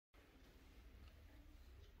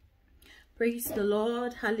Praise the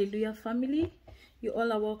Lord. Hallelujah, family. You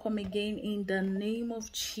all are welcome again in the name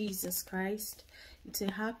of Jesus Christ. It's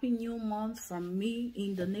a happy new month from me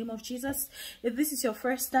in the name of Jesus. If this is your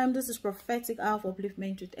first time, this is Prophetic Hour of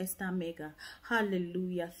Upliftment with Esther Mega.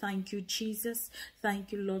 Hallelujah. Thank you, Jesus.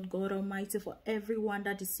 Thank you, Lord God Almighty, for everyone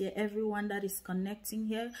that is here, everyone that is connecting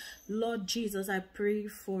here. Lord Jesus, I pray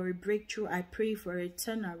for a breakthrough. I pray for a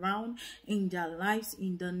turnaround in their lives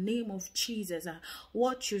in the name of Jesus.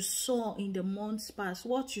 What you saw in the months past,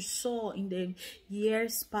 what you saw in the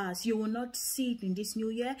years past, you will not see it in this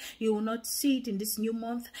new year. You will not see it in this new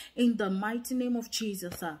month in the mighty name of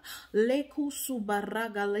Jesus.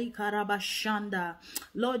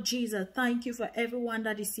 Lord Jesus, thank you for everyone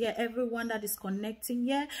that is here, everyone that is connecting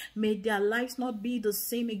here. May their lives not be the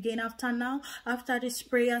same again after now, after these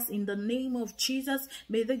prayers in the name of Jesus.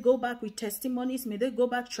 May they go back with testimonies. May they go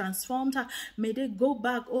back transformed. May they go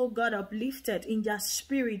back, oh God, uplifted in their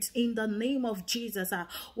spirits in the name of Jesus.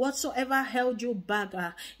 Whatsoever held you back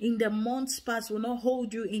in the months past will not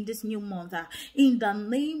hold you in this new month. In the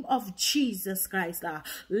name of Jesus Christ.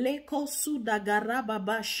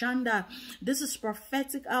 This is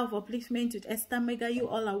Prophetic Hour of Upliftment with Esther Mega. You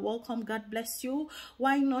all are welcome. God bless you.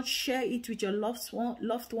 Why not share it with your loved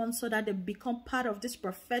ones so that they become part of this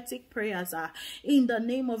prophetic prayers in the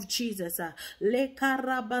name of Jesus. I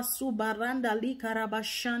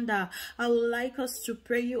would like us to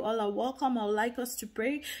pray. You all are welcome. I would like us to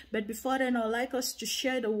pray. But before then, I would like us to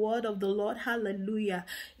share the word of the Lord. Hallelujah.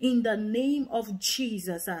 In the name of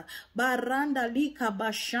Jesus. Baranda lika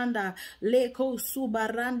bashanda leko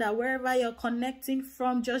subaranda. Wherever you're connecting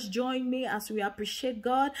from, just join me as we appreciate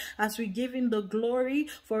God, as we give him the glory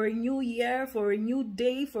for a new year, for a new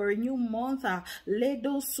day, for a new month.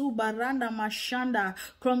 Ledo subaranda mashanda.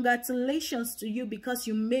 Congratulations to you because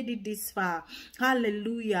you made it this far.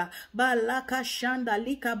 Hallelujah. Balaka shanda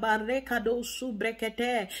lika bareka do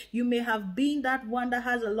subrekete. You may have been that one that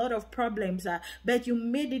has a lot of problems, but you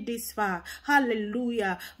made it this far.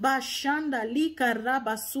 Hallelujah. Bashanda lika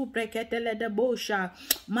raba supreketele de bosha.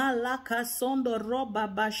 Malaka sondo roba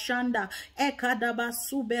bashanda. Ekadaba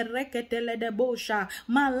subereketele de bosha.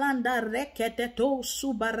 Malanda rekete to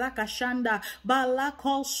subaraka shanda.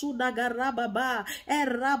 Balako sudagaraba ba.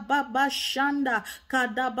 Erababa shanda.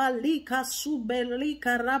 Kadabalika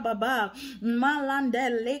subelika rababa. Malande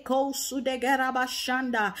leko sudegaraba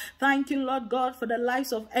shanda. Thank you, Lord God, for the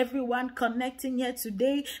lives of everyone connecting here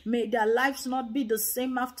today. May their lives not be the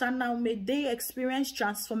same after now. May they experience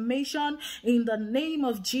transformation in the name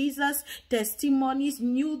of Jesus. Testimonies,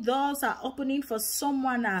 new doors are opening for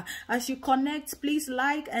someone. As you connect, please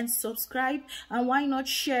like and subscribe, and why not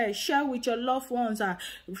share with your loved ones.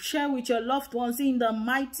 Share with your loved ones in the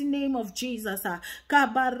mighty name of Jesus.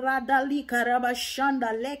 Kabaradali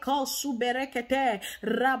karabashanda leko suberekete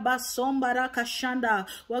rabasombarakashanda.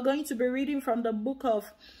 We're going to be reading from the book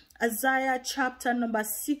of Isaiah chapter number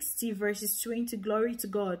 60 verses 20. Glory to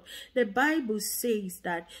God. The Bible says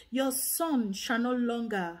that your sun shall no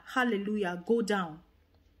longer, hallelujah, go down.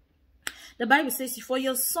 The Bible says, for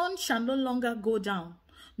your sun shall no longer go down,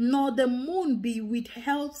 nor the moon be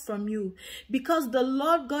withheld from you, because the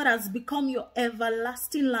Lord God has become your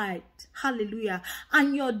everlasting light. Hallelujah.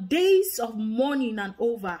 And your days of mourning are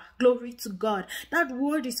over. Glory to God. That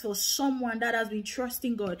word is for someone that has been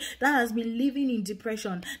trusting God, that has been living in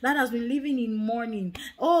depression, that has been living in mourning.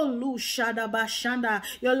 Oh, Lu Shadaba Shanda.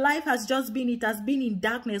 Your life has just been, it has been in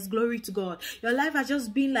darkness. Glory to God. Your life has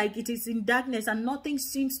just been like it is in darkness and nothing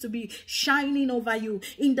seems to be shining over you.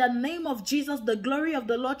 In the name of Jesus, the glory of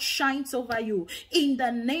the Lord shines over you. In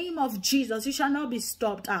the name of Jesus, you shall not be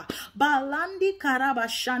stopped. Balandi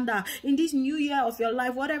Karabashanda. In this new year of your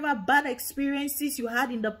life, whatever bad experiences you had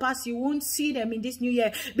in the past, you won't see them in this new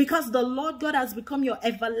year, because the Lord God has become your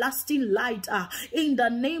everlasting light. In the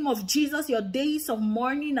name of Jesus, your days of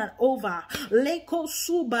mourning are over. Leko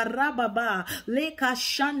subarababa leka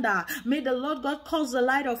shanda. May the Lord God cause the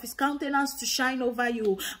light of his countenance to shine over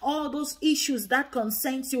you. All those issues that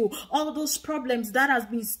concerns you, all those problems that has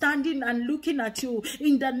been standing and looking at you,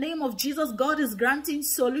 in the name of Jesus, God is granting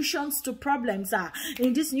solutions to problems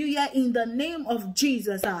in this new year. In the name of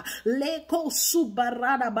Jesus, leko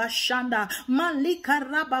subarada bashanda malika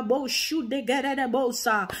rababo shude gerede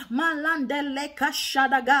bosa malande leka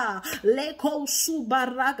shadaga leko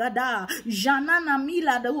subaragada janana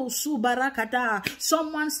mila do subarakada.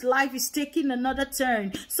 Someone's life is taking another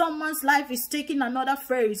turn. Someone's life is taking another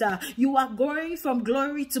phase. You are going from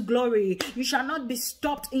glory to glory. You shall not be stopped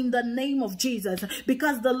stopped in the name of Jesus,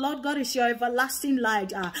 because the Lord God is your everlasting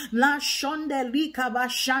light.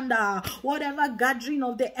 Whatever gathering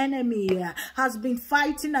of the enemy has been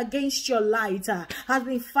fighting against your light, has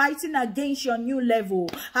been fighting against your new level,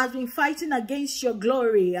 has been fighting against your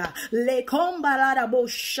glory.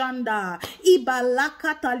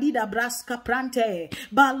 Braska prante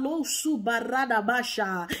balosu barada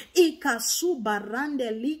basha ikasu barande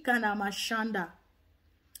likana mashanda.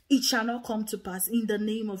 It shall not come to pass in the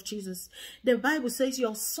name of Jesus. The Bible says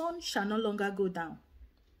your sun shall no longer go down.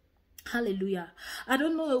 Hallelujah. I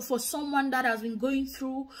don't know, for someone that has been going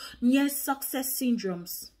through near success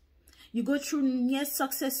syndromes. You go through near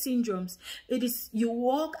success syndromes. It is, you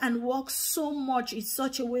walk and walk so much in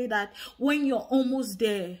such a way that when you're almost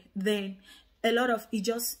there, then a lot of it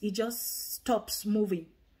just stops moving.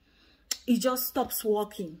 It just stops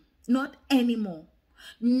walking. Not anymore.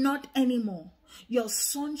 Not anymore. Your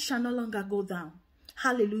sun shall no longer go down.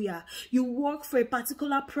 Hallelujah. You work for a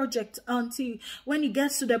particular project until when it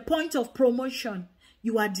gets to the point of promotion,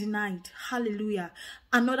 you are denied. Hallelujah.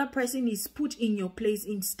 Another person is put in your place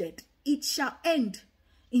instead. It shall end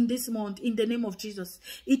in this month in the name of Jesus.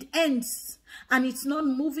 It ends, and it's not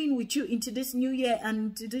moving with you into this new year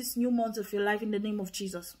and into this new month of your life in the name of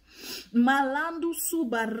Jesus. Malandu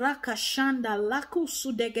subaraka shanda laku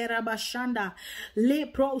sudegeraba shanda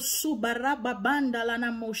lepro subaraba banda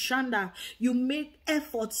lana moshanda. You make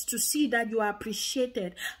efforts to see that you are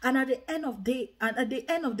appreciated, and at the end of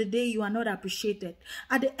the day you are not appreciated.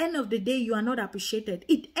 At the end of the day you are not appreciated.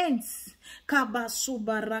 It ends. Kaba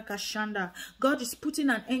subaraka shanda. God is putting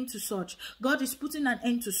an end to such. God is putting an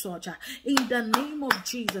end to such. In the name of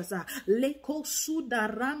Jesus. Leko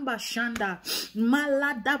sudaramba shanda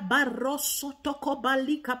malada baroso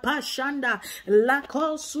tokobali kapashanda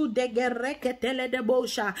lakosu degereke tele de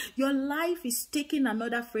bosha. Your life is taking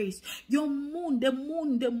another phase. Your moon, the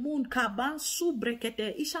moon kabansu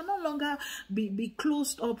brekete, it shall no longer be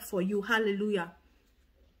closed up for you. Hallelujah.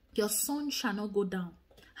 Your sun shall not go down.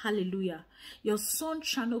 Hallelujah. Your sun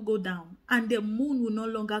shall not go down, and the moon will no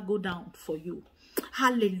longer go down for you.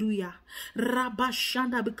 Hallelujah.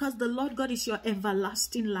 Rabashanda, because the Lord God is your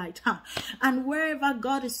everlasting light. And wherever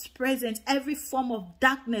God is present, every form of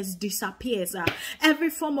darkness disappears. Every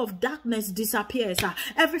form of darkness disappears.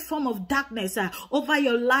 Every form of darkness over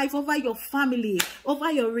your life, over your family,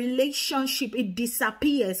 over your relationship, it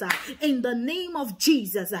disappears. In the name of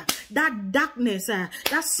Jesus, that darkness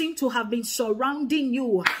that seemed to have been surrounding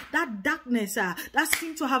you, that darkness that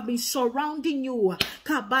seemed to have been surrounding you,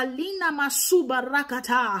 Kabalina Masuba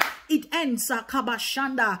Rakata, it ends,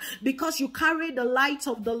 Kabashanda, because you carry the light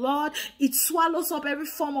of the Lord. It swallows up every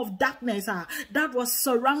form of darkness that was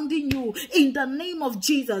surrounding you in the name of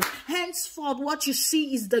Jesus. Henceforth, what you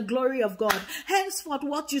see is the glory of God. Henceforth,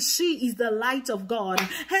 what you see is the light of God.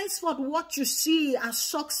 Henceforth, what you see as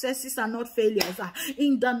successes are not failures.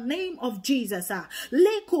 In the name of Jesus,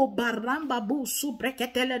 Leko Baramba Busu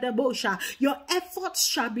Breketele de Bosha, your efforts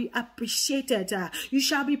shall be appreciated. You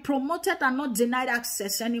shall be promoted and not denied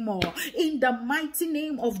access anymore. In the mighty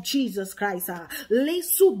name of Jesus Christ.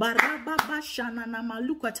 Lesu baraba bashana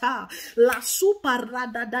namalukata la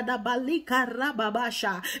suparada dada balika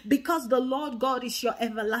rababasha, because the Lord God is your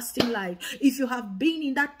everlasting life. If you have been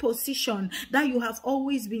in that position that you have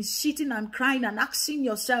always been sitting and crying and asking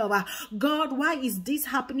yourself, God, why is this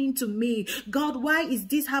happening to me? God, why is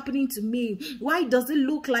this happening to me? Why does it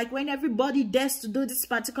look like when everybody dares to do this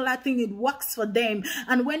particular thing, it works for them,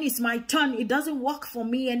 and when it's my turn, it doesn't work for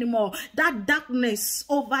me anymore? That darkness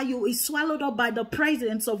over you is swallowed up by the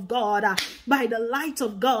presence of God, by the light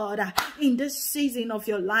of God. In this season of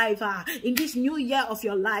your life, in this new year of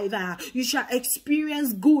your life, you shall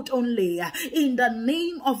experience good only. In the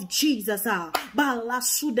name of Jesus. Bala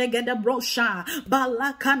sudegede brosha,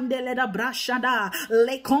 bala kandele da brashada,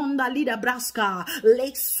 lekonda lida braska,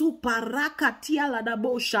 le suparaka tiala da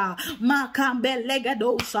bosha, makambe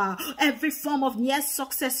legadosa. Every form of near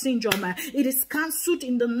success syndrome, it is cancelled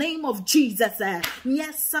in the name of Jesus.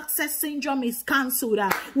 Near success syndrome is cancelled.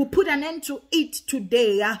 We'll put an end to it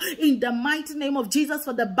today in the mighty name of Jesus.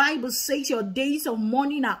 For the Bible says your days of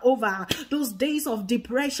mourning are over. Those days of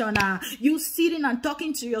depression, you sitting and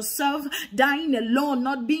talking to yourself, dying alone,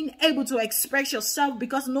 not being able to express yourself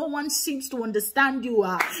because no one seems to understand you.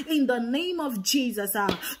 In the name of Jesus,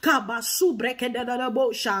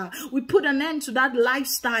 we put an end to that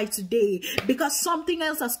lifestyle today, because something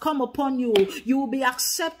else has come upon you. You will be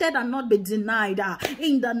accepted accepted and not be denied.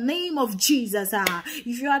 In the name of Jesus.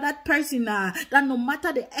 If you are that person that no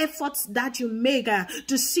matter the efforts that you make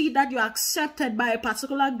to see that you are accepted by a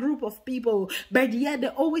particular group of people, but yet they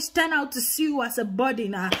always turn out to see you as a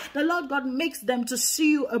burden, the Lord God makes them to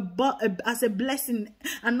see you as a blessing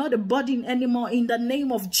and not a burden anymore. In the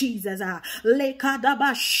name of Jesus.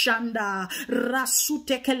 Lekadabashanda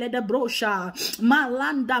rasutekeledebosha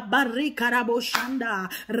malanda barikaraboshanda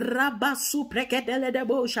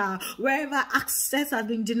rabasuprekedeledebosha. Wherever access has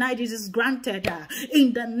been denied, it is granted.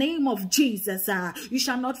 In the name of Jesus. You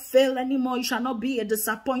shall not fail anymore. You shall not be a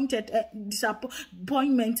disappointment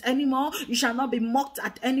anymore. You shall not be mocked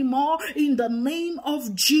at anymore. In the name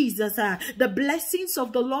of Jesus. The blessings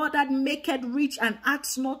of the Lord that maketh rich and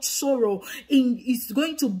adds not sorrow is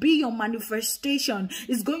going to be your manifestation.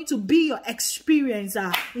 It's going to be your experience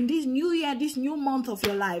in this new year, this new month of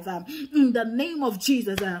your life. In the name of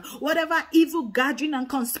Jesus. Whatever evil gathering and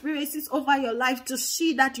conspiracies over your life to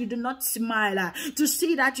see that you do not smile, to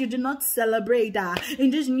see that you do not celebrate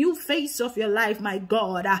in this new phase of your life, my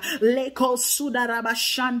God. Leko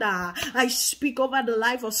Sudarabashanda. I speak over the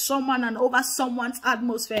life of someone and over someone's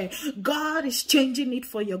atmosphere. God is changing it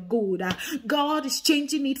for your good. God is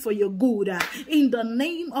changing it for your good. In the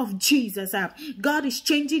name of Jesus. God is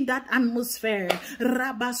changing that atmosphere.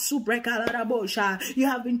 You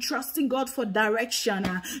have been trusting God for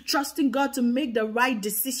direction, trusting God to make the right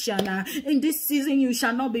decision. In this season, you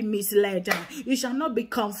shall not be misled. You shall not be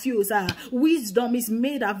confused. Wisdom is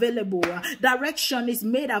made available. Direction is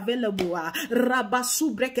made available.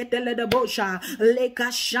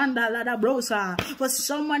 For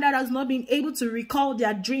someone that has not been able to recall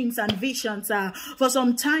their dreams and visions for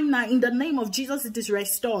some time now, in the name of Jesus, it is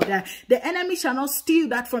restored. The enemy shall not steal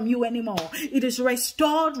that from you anymore. It is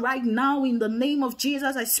restored right now in the name of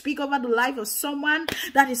Jesus. I speak over the life of someone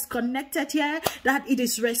that is connected here, that it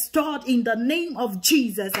is restored in the name of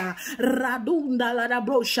Jesus.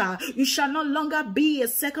 You shall no longer be a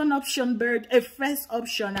second option bird, a first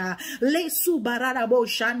option.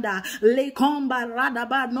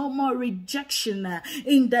 No more rejection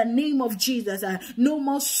in the name of Jesus. No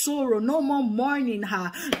more sorrow, no more mourning.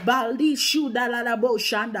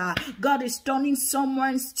 God is turning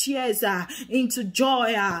someone's tears into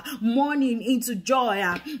joy, mourning into joy.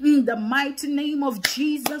 In the mighty name of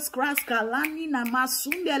Jesus Christ.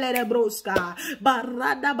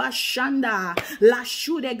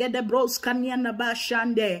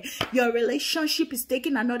 Your relationship is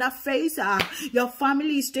taking another phase. Your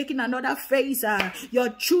family is taking another phase. Your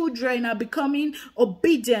children are becoming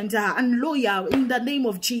obedient and loyal in the name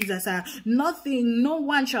of Jesus. Nothing, no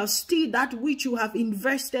one shall steal that which you have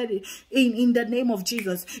invested in the name of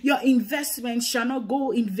Jesus. Your investment shall not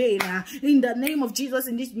go in vain. In the name of Jesus,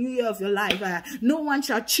 in this new year of your life, no one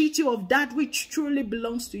shall cheat you of that which truly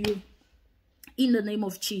belongs to you. In the name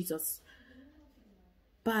of Jesus.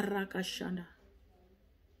 Barakashanda.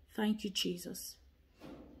 Thank you, Jesus.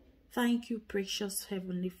 Thank you, precious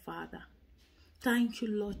Heavenly Father. Thank you,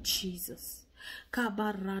 Lord Jesus.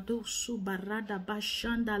 Kabarado subarada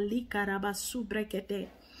bashanda likaraba subrekete.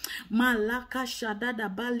 Malaka shadada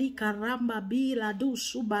bali karamba bila du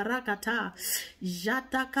subarakata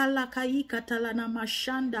jata kalaka ikatalana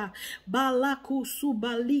mashanda balaku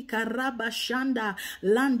subali karaba shanda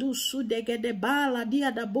landu sudegede bala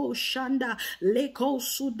dia da bo shanda leko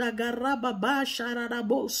sudagaraba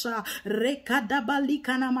bashararabosa rekadabali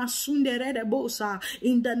kana masunde redebosa.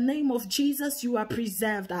 In the name of Jesus, you are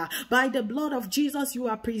preserved. By the blood of Jesus, you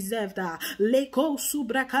are preserved. Leko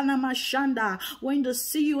subrakana mashanda. When the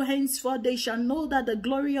sea you henceforth, they shall know that the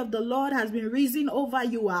glory of the Lord has been risen over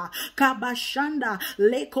you. Kabashanda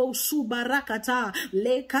leko subarakata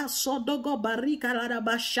leka sodogo barika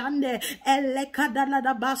larabashande eleka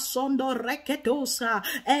dalada basondo reketosa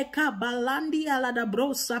eka balandi alada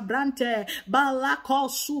brosa brante balako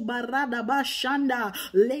subarada bashanda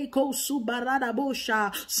leko subarada bosha.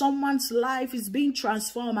 Someone's life is being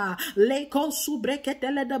transformed. Leko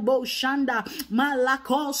subreketele de boshanda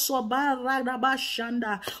malako sobarada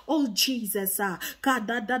bashanda. Oh Jesus,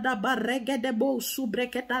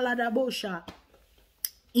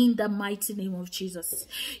 in the mighty name of Jesus,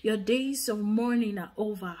 your days of mourning are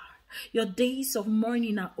over. Your days of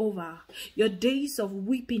mourning are over. Your days of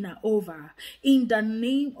weeping are over. In the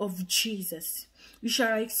name of Jesus. You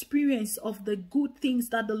shall experience of the good things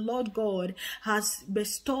that the Lord God has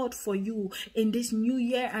bestowed for you in this new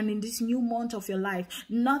year and in this new month of your life.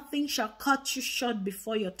 Nothing shall cut you short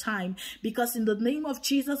before your time, because in the name of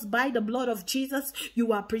Jesus, by the blood of Jesus,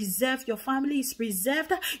 you are preserved. Your family is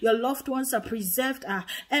preserved. Your loved ones are preserved.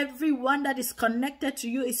 Everyone that is connected to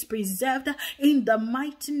you is preserved in the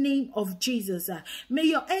mighty name of Jesus. May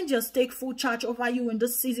your angels take full charge over you in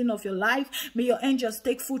this season of your life. May your angels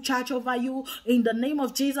take full charge over you in the name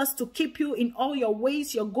of Jesus, to keep you in all your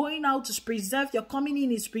ways. Your going out is preserved. Your coming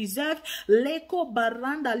in is preserved. Leko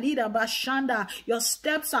baranda lida bashanda. Your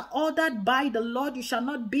steps are ordered by the Lord. You shall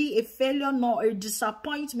not be a failure nor a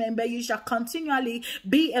disappointment, but you shall continually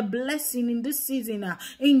be a blessing in this season,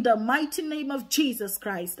 in the mighty name of Jesus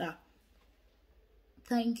Christ.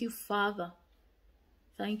 Thank you, Father.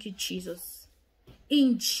 Thank you, Jesus.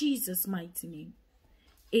 In Jesus' mighty name.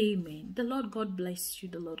 Amen. The Lord God bless you.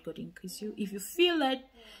 The Lord God increase you. If you feel led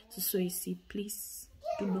to sow a seed, please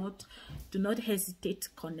do not hesitate to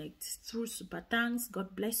connect through Super Thanks.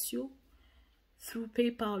 God bless you. Through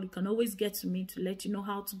PayPal, you can always get to me to let you know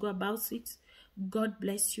how to go about it. God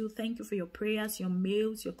bless you. Thank you for your prayers, your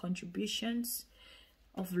mails, your contributions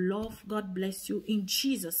of love. God bless you in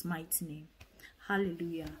Jesus' mighty name.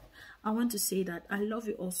 Hallelujah. I want to say that I love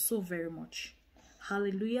you all so very much.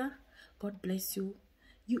 Hallelujah. God bless you.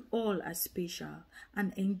 You all are special,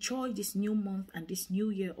 and enjoy this new month and this new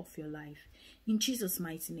year of your life. In Jesus'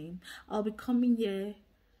 mighty name, I'll be coming here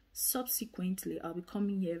subsequently. I'll be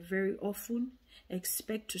coming here very often.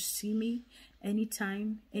 Expect to see me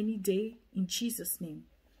anytime, any day, in Jesus' name.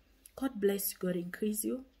 God bless you. God increase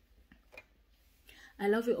you. I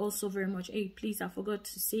love you all so very much. Hey, please, I forgot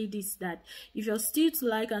to say this, that if you're still to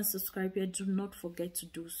like and subscribe here, do not forget to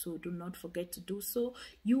do so. Do not forget to do so.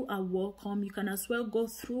 You are welcome. You can as well go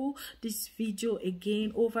through this video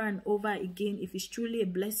again, over and over again, if it's truly a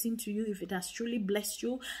blessing to you, if it has truly blessed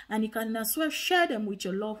you. And you can as well share them with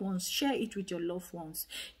your loved ones. Share it with your loved ones.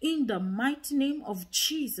 In the mighty name of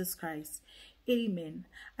Jesus Christ. Amen.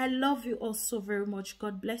 I love you all so very much.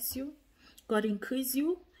 God bless you. God increase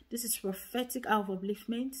you. This is prophetic hour of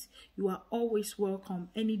upliftment. You are always welcome,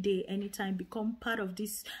 any day, anytime. Become part of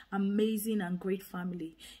this amazing and great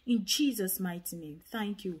family. In Jesus' mighty name.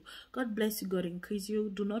 Thank you. God bless you. God increase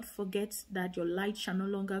you. Do not forget that your light shall no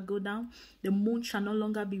longer go down. The moon shall no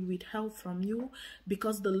longer be withheld from you,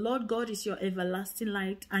 because the Lord God is your everlasting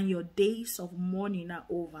light, and your days of mourning are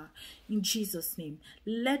over. In Jesus' name.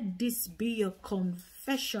 Let this be your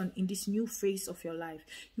confession in this new phase of your life.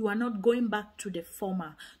 You are not going back to the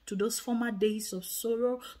former, to those former days of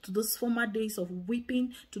sorrow, to those former days of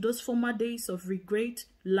weeping, to those former days of regret,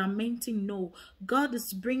 lamenting. No, God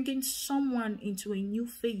is bringing someone into a new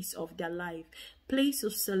phase of their life. Place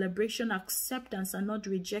of celebration, acceptance, and not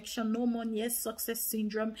rejection. No more yes success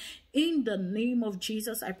syndrome. In the name of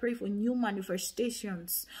Jesus, I pray for new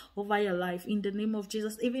manifestations over your life. In the name of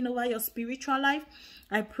Jesus, even over your spiritual life,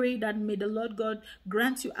 I pray that may the Lord God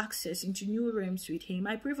grant you access into new realms with Him.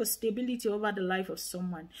 I pray for stability over the life of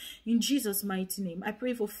someone. In Jesus' mighty name, I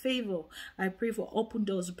pray for favor. I pray for open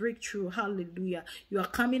doors, breakthrough. Hallelujah. You are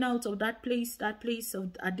coming out of that place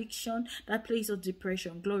of addiction, that place of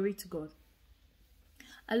depression. Glory to God.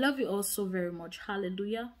 I love you all so very much.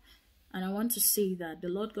 Hallelujah. And I want to say that the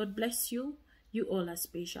Lord God bless you. You all are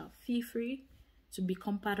special. Feel free to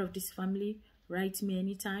become part of this family. Write me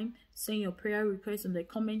anytime. Send your prayer requests in the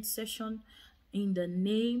comment section. In the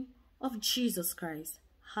name of Jesus Christ.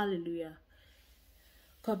 Hallelujah.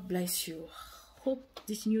 God bless you. Hope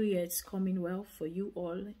this new year is coming well for you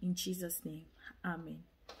all. In Jesus' name. Amen.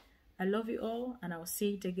 I love you all. And I'll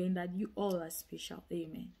say it again, that you all are special.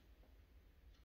 Amen.